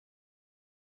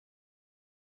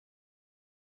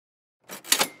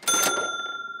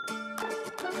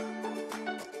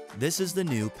This is the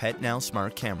new PetNow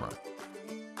smart camera.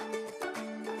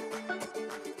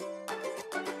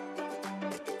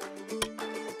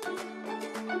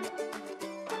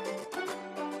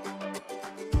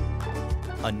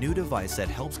 A new device that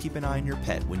helps keep an eye on your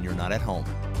pet when you're not at home.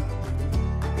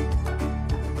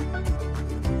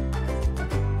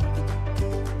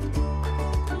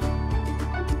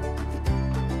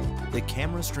 The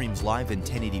camera streams live in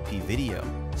 1080p video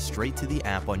straight to the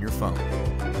app on your phone,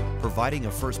 providing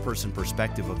a first-person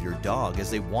perspective of your dog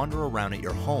as they wander around at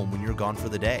your home when you're gone for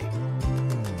the day.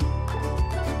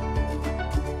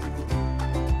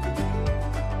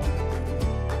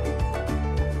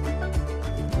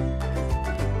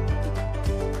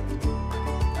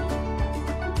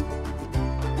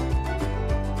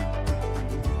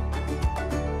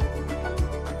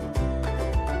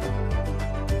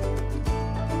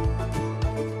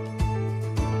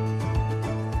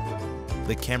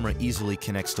 The camera easily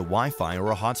connects to Wi-Fi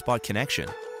or a hotspot connection.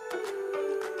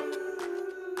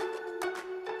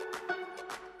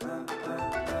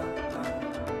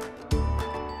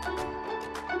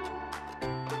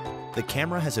 The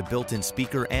camera has a built-in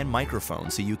speaker and microphone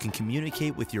so you can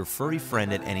communicate with your furry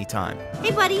friend at any time.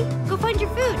 Hey buddy, go find your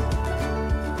food.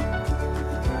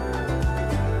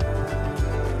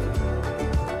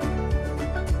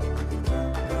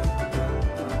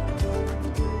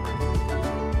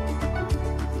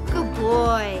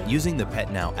 Boy. Using the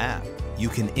PetNow app, you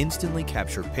can instantly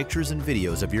capture pictures and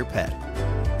videos of your pet.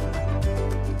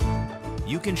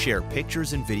 You can share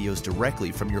pictures and videos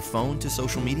directly from your phone to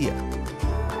social media.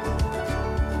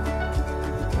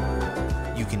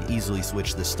 You can easily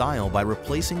switch the style by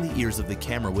replacing the ears of the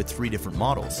camera with 3 different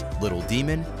models: Little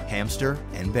Demon, Hamster,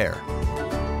 and Bear.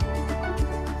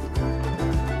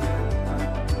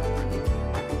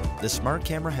 The smart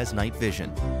camera has night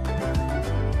vision,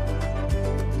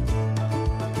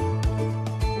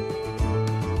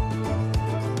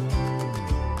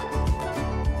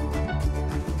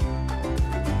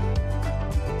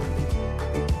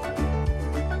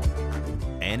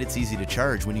 and it's easy to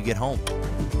charge when you get home.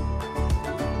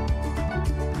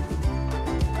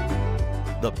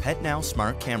 The PetNow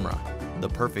Smart Camera, the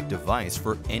perfect device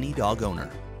for any dog owner.